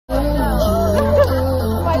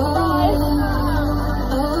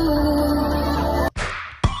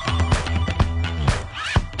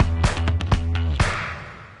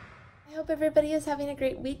everybody is having a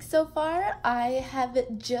great week so far. I have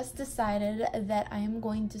just decided that I am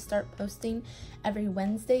going to start posting every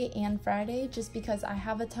Wednesday and Friday just because I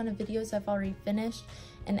have a ton of videos I've already finished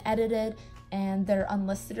and edited and they're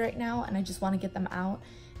unlisted right now and I just want to get them out.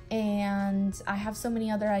 And I have so many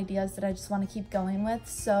other ideas that I just want to keep going with,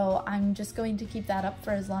 so I'm just going to keep that up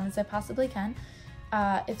for as long as I possibly can.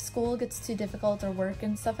 If school gets too difficult or work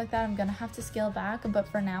and stuff like that, I'm gonna have to scale back, but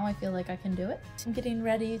for now I feel like I can do it. I'm getting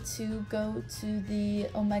ready to go to the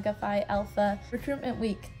Omega Phi Alpha recruitment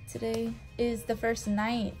week. Today is the first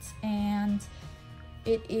night and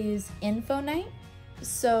it is info night.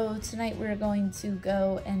 So tonight we're going to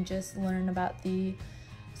go and just learn about the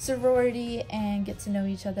sorority and get to know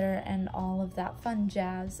each other and all of that fun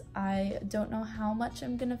jazz. I don't know how much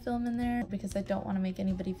I'm gonna film in there because I don't want to make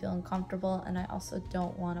anybody feel uncomfortable, and I also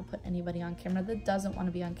don't want to put anybody on camera that doesn't want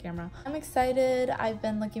to be on camera. I'm excited. I've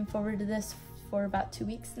been looking forward to this for about 2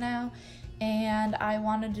 weeks now, and I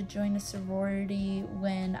wanted to join a sorority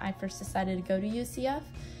when I first decided to go to UCF.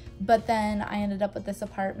 But then I ended up with this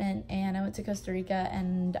apartment and I went to Costa Rica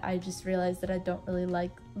and I just realized that I don't really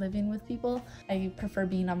like living with people. I prefer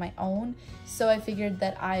being on my own. So I figured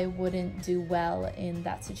that I wouldn't do well in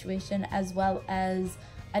that situation, as well as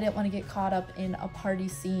I didn't want to get caught up in a party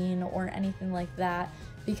scene or anything like that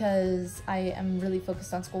because I am really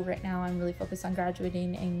focused on school right now. I'm really focused on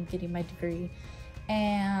graduating and getting my degree.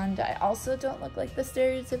 And I also don't look like the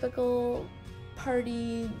stereotypical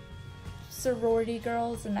party sorority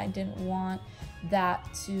girls, and I didn't want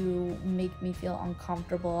that to make me feel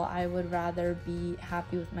uncomfortable. I would rather be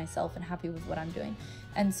happy with myself and happy with what I'm doing.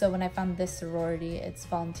 And so when I found this sorority, it's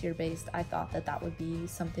volunteer based, I thought that that would be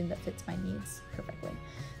something that fits my needs perfectly.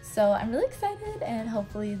 So I'm really excited, and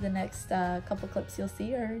hopefully the next couple clips you'll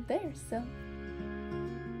see are there. So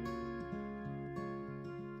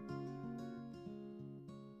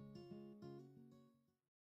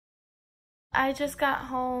I just got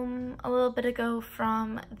home a little bit ago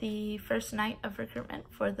from the first night of recruitment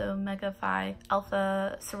for the Omega Phi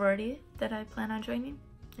Alpha sorority that I plan on joining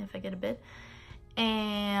if I get a bid.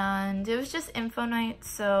 And it was just info night,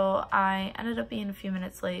 so I ended up being a few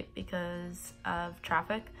minutes late because of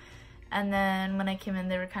traffic. And then when I came in,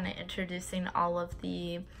 they were kind of introducing all of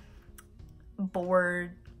the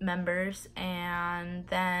board members, and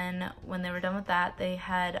then when they were done with that, they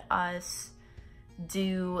had us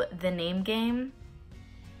do the name game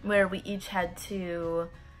where we each had to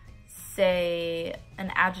say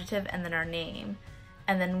an adjective and then our name,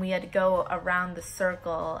 and then we had to go around the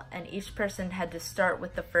circle, and each person had to start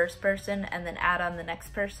with the first person and then add on the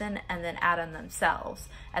next person and then add on themselves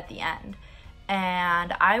at the end.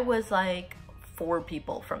 And I was like 4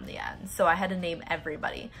 people from the end, so I had to name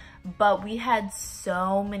everybody, but we had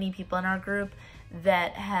so many people in our group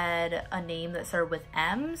that had a name that started with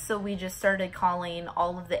M, so we just started calling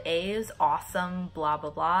all of the A's awesome blah blah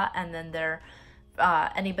blah, and then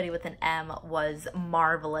anybody with an M was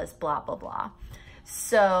marvelous blah blah blah.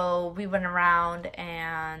 So we went around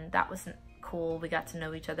and that was cool. We got to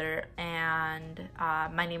know each other, and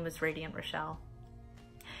my name was Radiant Rochelle.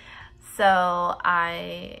 So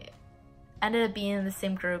I ended up being in the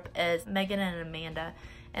same group as Megan and Amanda,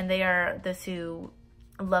 and they are the 2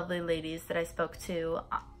 lovely ladies that I spoke to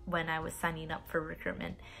when I was signing up for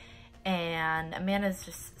recruitment. And Amanda's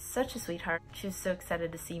just such a sweetheart. She was so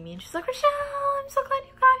excited to see me, and she's like, "Rochelle, I'm so glad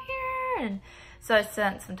you got here." And so I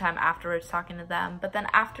spent some time afterwards talking to them. But then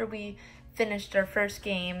after we finished our first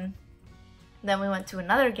game, then we went to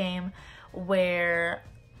another game where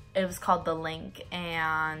it was called The Link,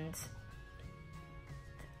 and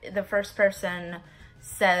the first person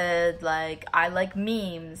said, like, "I like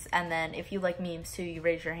memes," and then if you like memes too, you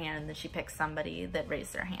raise your hand, and then she picks somebody that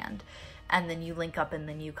raised their hand, and then you link up and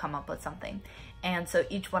then you come up with something. And so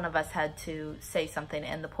each one of us had to say something,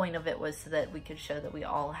 and the point of it was so that we could show that we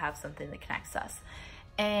all have something that connects us.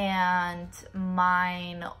 And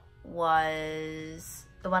mine was,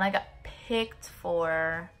 the one I got picked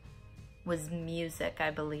for was music, I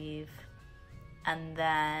believe, and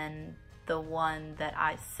then the one that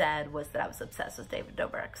I said was that I was obsessed with David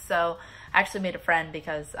Dobrik. So I actually made a friend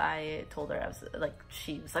because I told her, I was like,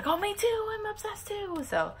 she was like, "Oh, me too, I'm obsessed too."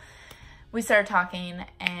 So we started talking,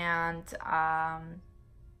 and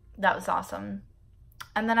that was awesome.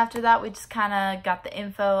 And then after that, we just kind of got the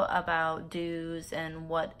info about dues and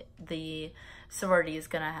what the sorority is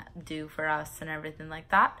gonna do for us and everything like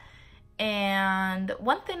that. And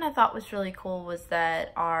one thing I thought was really cool was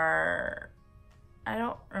that I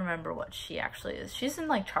don't remember what she actually is. She's in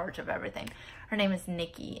like charge of everything. Her name is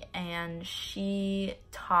Nikki, and she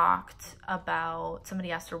talked about,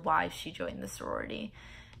 somebody asked her why she joined the sorority,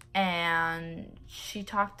 and she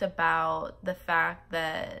talked about the fact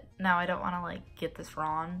that, now I don't want to like get this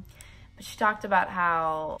wrong, but she talked about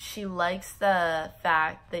how she likes the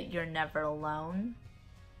fact that you're never alone,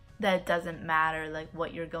 that it doesn't matter like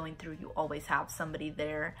what you're going through, you always have somebody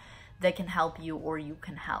there that can help you or you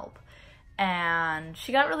can help. And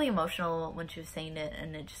she got really emotional when she was saying it,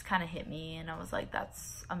 and it just kind of hit me, and I was like,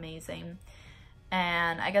 that's amazing.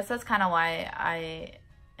 And I guess that's kind of why I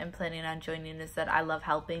am planning on joining, is that I love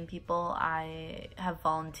helping people. I have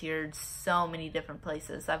volunteered so many different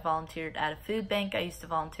places. I volunteered at a food bank. I used to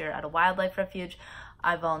volunteer at a wildlife refuge.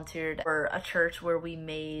 I volunteered for a church where we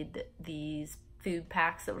made these food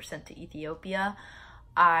packs that were sent to Ethiopia.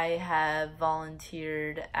 I have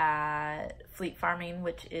volunteered at Fleet Farming,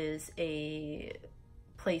 which is a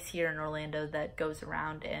place here in Orlando that goes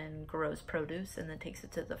around and grows produce and then takes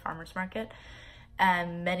it to the farmer's market.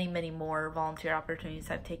 And many, many more volunteer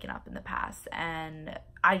opportunities I've taken up in the past. And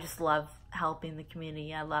I just love helping the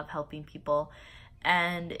community. I love helping people.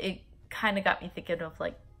 And it kind of got me thinking of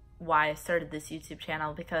like why I started this YouTube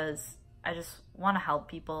channel, because I just want to help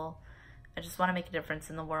people. I just want to make a difference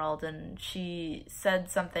in the world. And she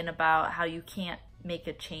said something about how you can't make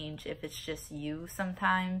a change if it's just you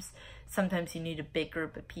sometimes. Sometimes you need a big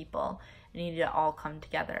group of people. You need to all come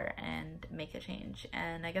together and make a change.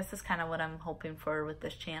 And I guess that's kind of what I'm hoping for with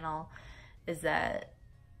this channel, is that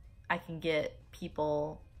I can get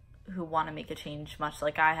people who want to make a change much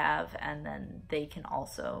like I have, and then they can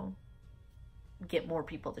also get more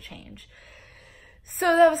people to change.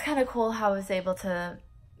 So that was kind of cool how I was able to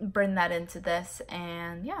bring that into this.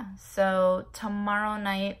 And yeah, so tomorrow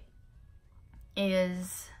night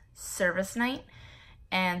is service night.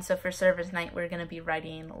 And so for service night, we're going to be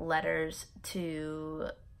writing letters to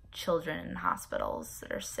children in hospitals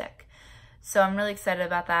that are sick. So I'm really excited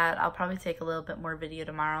about that. I'll probably take a little bit more video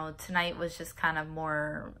tomorrow. Tonight was just kind of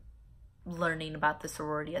more learning about the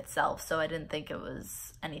sorority itself, so I didn't think it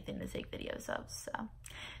was anything to take videos of. So I'm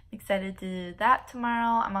excited to do that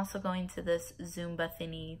tomorrow. I'm also going to this Zumba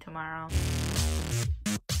thingy tomorrow.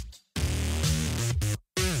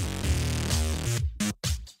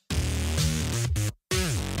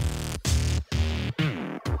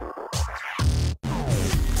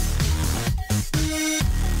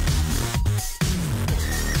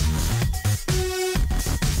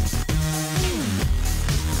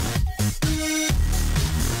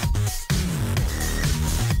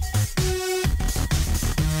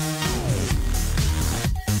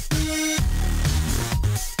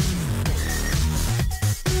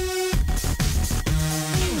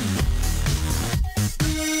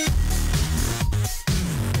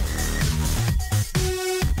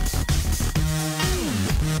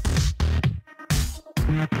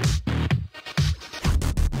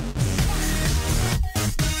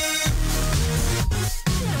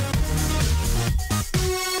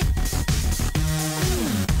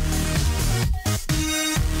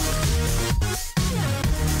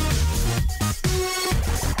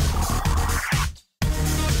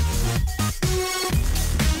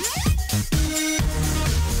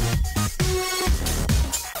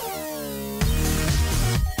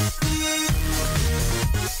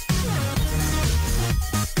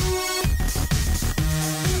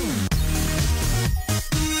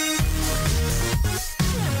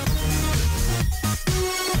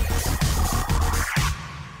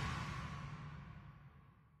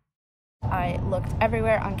 I looked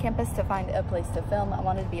everywhere on campus to find a place to film. I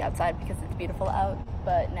wanted to be outside because it's beautiful out,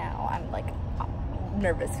 but now I'm like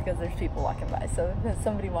nervous because there's people walking by. So if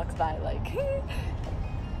somebody walks by, like,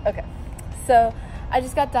 okay. So I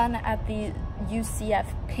just got done at the UCF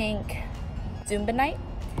Pink Zumba night,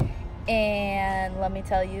 and let me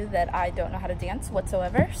tell you that I don't know how to dance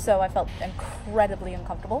whatsoever, so I felt incredibly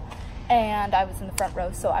uncomfortable. And I was in the front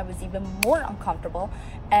row, so I was even more uncomfortable,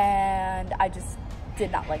 and I just did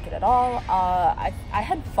not like it at all. I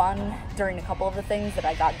had fun during a couple of the things that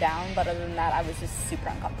I got down, but other than that, I was just super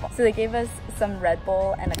uncomfortable. So they gave us some Red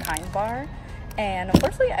Bull and a Kind bar, and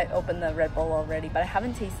unfortunately I opened the Red Bull already, but I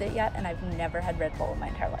haven't tasted it yet, and I've never had Red Bull in my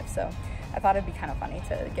entire life, so I thought it'd be kind of funny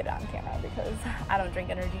to get it on camera because I don't drink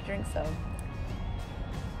energy drinks, so.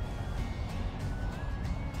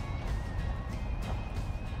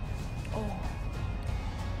 Oh,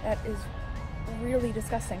 that is really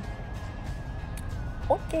disgusting.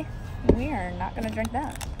 Okay, we are not gonna drink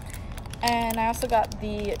that. And I also got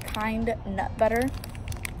the Kind nut butter,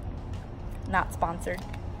 not sponsored.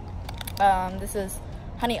 This is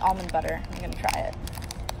honey almond butter. I'm gonna try it.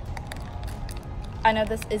 I know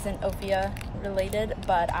this isn't Ophia related,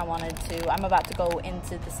 but I wanted to. I'm about to go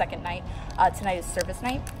into the second night. Tonight is service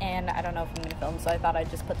night, and I don't know if I'm gonna film, so I thought I'd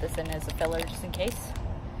just put this in as a filler just in case.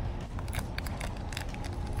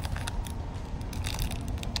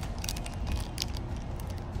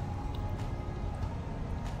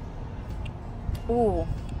 Ooh.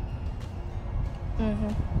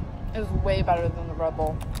 It was way better than the Red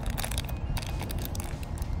Bull.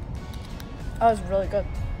 That was really good.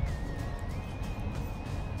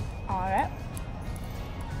 Alright.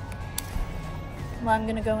 Well, I'm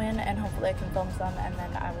gonna go in and hopefully I can film some and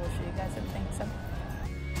then I will show you guys everything. So.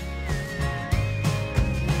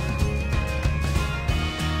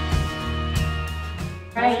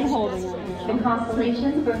 Right, the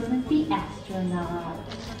constellation versus the astronaut.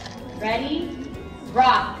 Ready?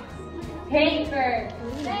 Rock, paper,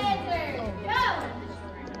 scissors,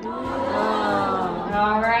 go!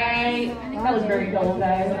 All right, that was very dull,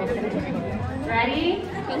 guys. Ready?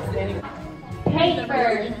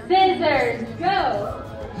 Paper, scissors, go!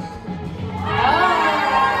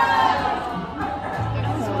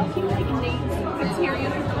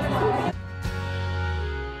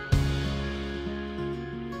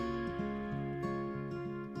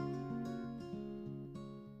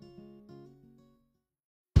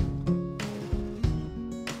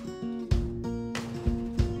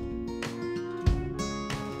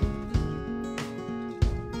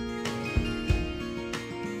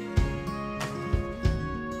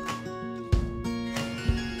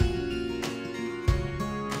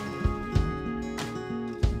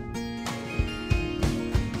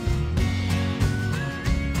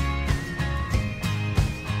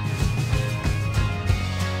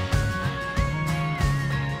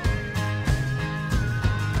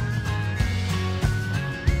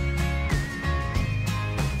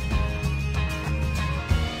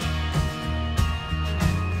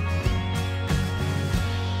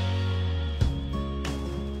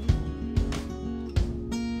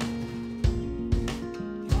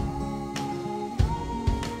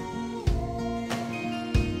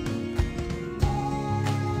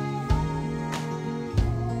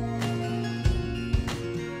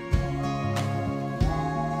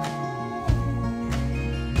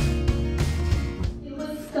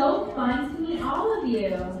 So fun to meet all of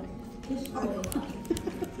you.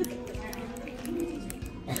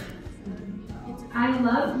 I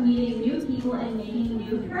love meeting new people and making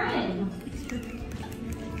new friends.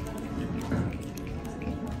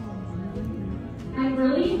 I'm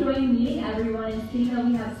really enjoying meeting everyone and seeing that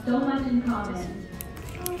we have so much in common.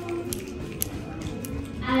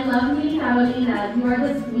 I love meeting Carolina. You are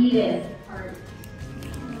the sweetest.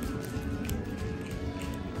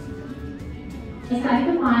 It's time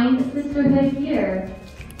to find sisterhood here.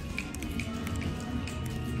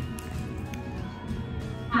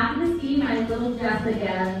 Happy to see my little Jess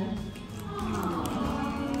again.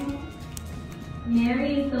 Aww.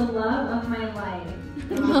 Mary is the love of my life.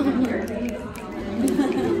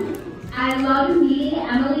 I love meeting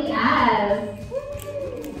Emily S.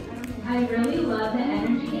 I really love the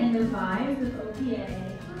energy and the vibes with OPA.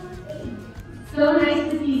 So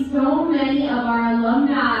nice to see so many of our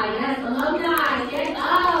alumni. Yes, alumni, get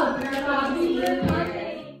up! We're about to see your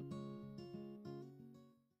birthday.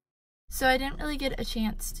 So I didn't really get a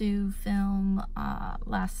chance to film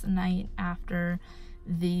last night after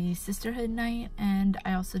the sisterhood night, and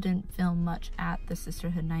I also didn't film much at the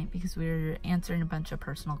sisterhood night because we were answering a bunch of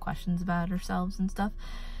personal questions about ourselves and stuff.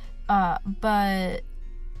 But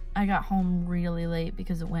I got home really late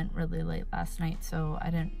because it went really late last night, so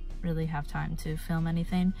I didn't really have time to film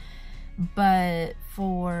anything. But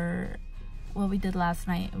for what we did last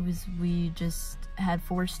night, it was we just had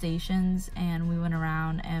 4 stations and we went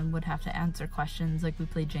around and would have to answer questions. Like we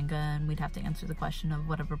played Jenga and we'd have to answer the question of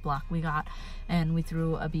whatever block we got, and we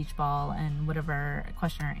threw a beach ball and whatever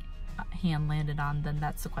question our hand landed on, then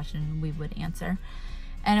that's the question we would answer.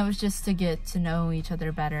 And it was just to get to know each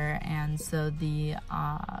other better, and so the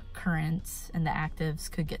currents and the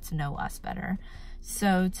actives could get to know us better.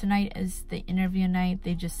 So tonight is the interview night.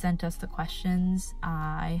 They just sent us the questions.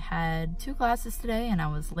 I had 2 classes today and I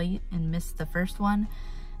was late and missed the first one,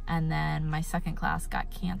 and then my second class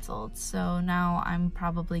got canceled. So now I'm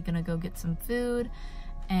probably gonna go get some food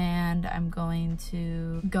and I'm going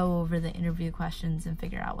to go over the interview questions and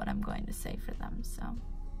figure out what I'm going to say for them. So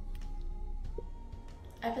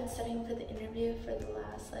I've been studying for the interview for the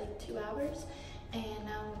last like 2 hours, and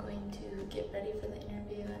now I'm going to get ready for the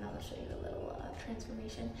interview and I'll show you a little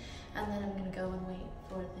transformation, and then I'm going to go and wait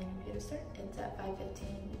for the interview to start. It's at 5:15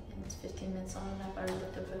 and it's 15 minutes long, and I've already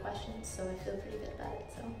looked over the questions, so I feel pretty good about it.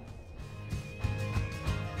 So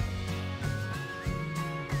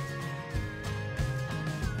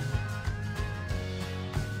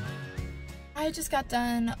I just got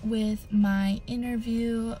done with my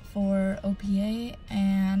interview for OPA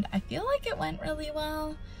and I feel like it went really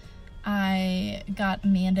well. I got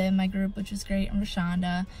Amanda in my group, which was great, and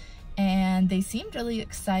Rashonda, and they seemed really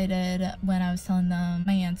excited when I was telling them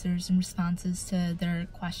my answers and responses to their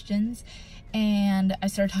questions. And I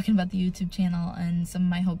started talking about the YouTube channel and some of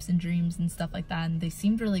my hopes and dreams and stuff like that, and they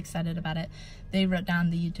seemed really excited about it. They wrote down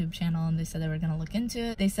the YouTube channel and they said they were going to look into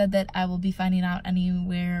it. They said that I will be finding out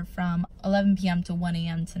anywhere from 11 p.m. to 1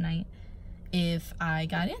 a.m. tonight if I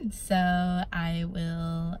got in. So I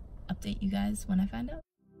will update you guys when I find out.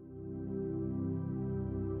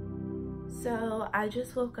 So I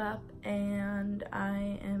just woke up and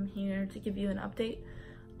I am here to give you an update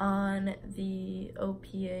on the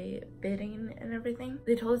OPA bidding and everything.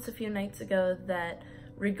 They told us a few nights ago that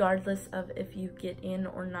regardless of if you get in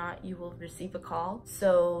or not, you will receive a call.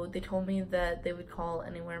 So they told me that they would call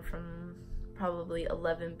anywhere from probably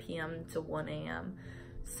 11 p.m. to 1 a.m.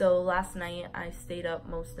 So last night I stayed up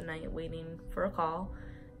most of the night waiting for a call,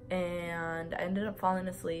 and I ended up falling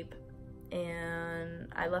asleep, and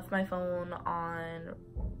I left my phone on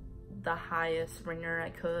the highest ringer I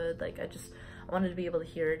could. Like, I wanted to be able to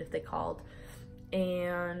hear it if they called.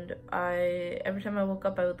 And every time I woke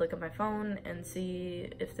up, I would look at my phone and see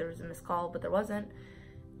if there was a missed call, but there wasn't.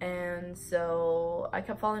 And so I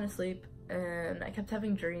kept falling asleep, and I kept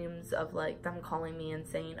having dreams of like them calling me and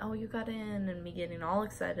saying, oh, you got in, and me getting all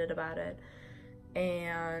excited about it.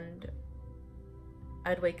 And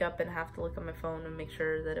I'd wake up and have to look at my phone and make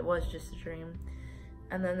sure that it was just a dream.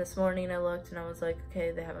 And then this morning I looked and I was like,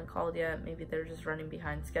 okay, they haven't called yet. Maybe they're just running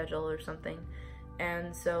behind schedule or something.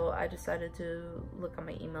 And so I decided to look at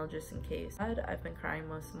my email just in case. I've been crying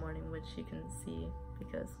most of the morning, which you can see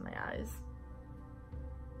because my eyes.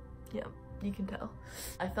 Yeah, you can tell.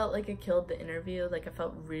 I felt like it killed the interview. Like, I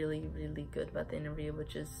felt really, really good about the interview,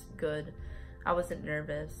 which is good. I wasn't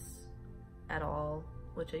nervous at all,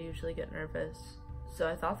 which I usually get nervous. So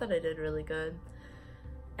I thought that I did really good.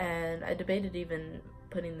 And I debated even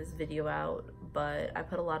putting this video out, but I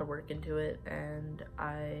put a lot of work into it, and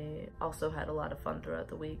I also had a lot of fun throughout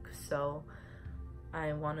the week, so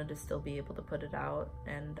I wanted to still be able to put it out.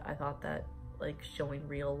 And I thought that like showing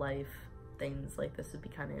real life things like this would be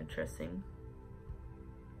kind of interesting.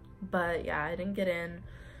 But yeah, I didn't get in.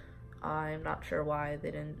 I'm not sure why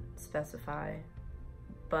they didn't specify,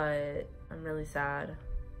 but I'm really sad.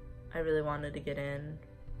 I really wanted to get in.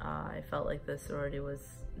 I felt like the sorority was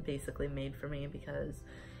basically made for me because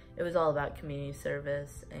it was all about community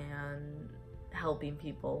service and helping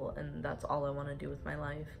people, and that's all I want to do with my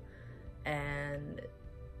life. And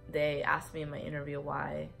they asked me in my interview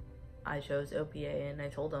why I chose OPA, and I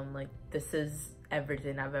told them, like, this is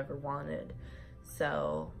everything I've ever wanted.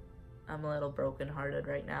 So I'm a little brokenhearted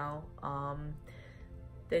right now.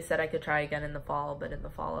 They said I could try again in the fall, but in the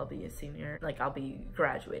fall I'll be a senior. Like, I'll be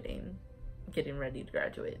graduating, getting ready to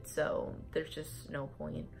graduate, so there's just no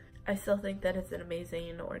point. I still think that it's an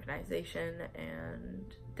amazing organization, and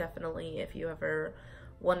definitely if you ever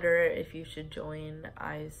wonder if you should join,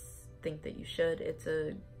 I think that you should.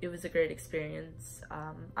 It was a great experience.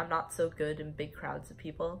 I'm not so good in big crowds of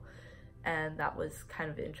people, and that was kind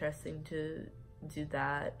of interesting to do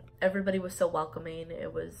that. Everybody was so welcoming.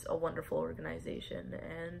 It was a wonderful organization,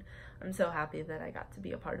 and I'm so happy that I got to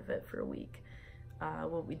be a part of it for a week.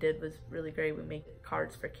 What we did was really great. We made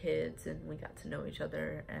cards for kids, and we got to know each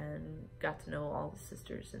other and got to know all the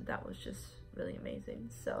sisters, and that was just really amazing.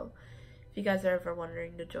 So if you guys are ever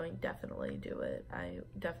wondering to join, definitely do it. I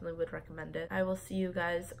definitely would recommend it. I will see you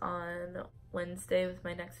guys on Wednesday with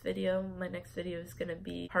my next video. My next video is going to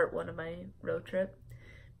be part 1 of my road trip.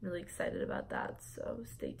 I'm really excited about that, so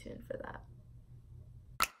stay tuned for that.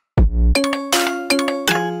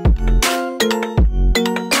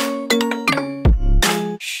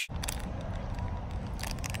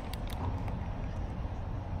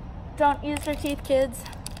 Don't use your teeth, kids.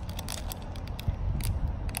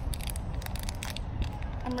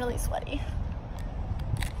 I'm really sweaty.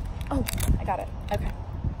 Oh, I got it. Okay.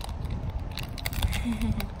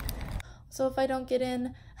 So if I don't get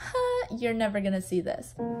in, you're never gonna see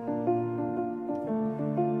this.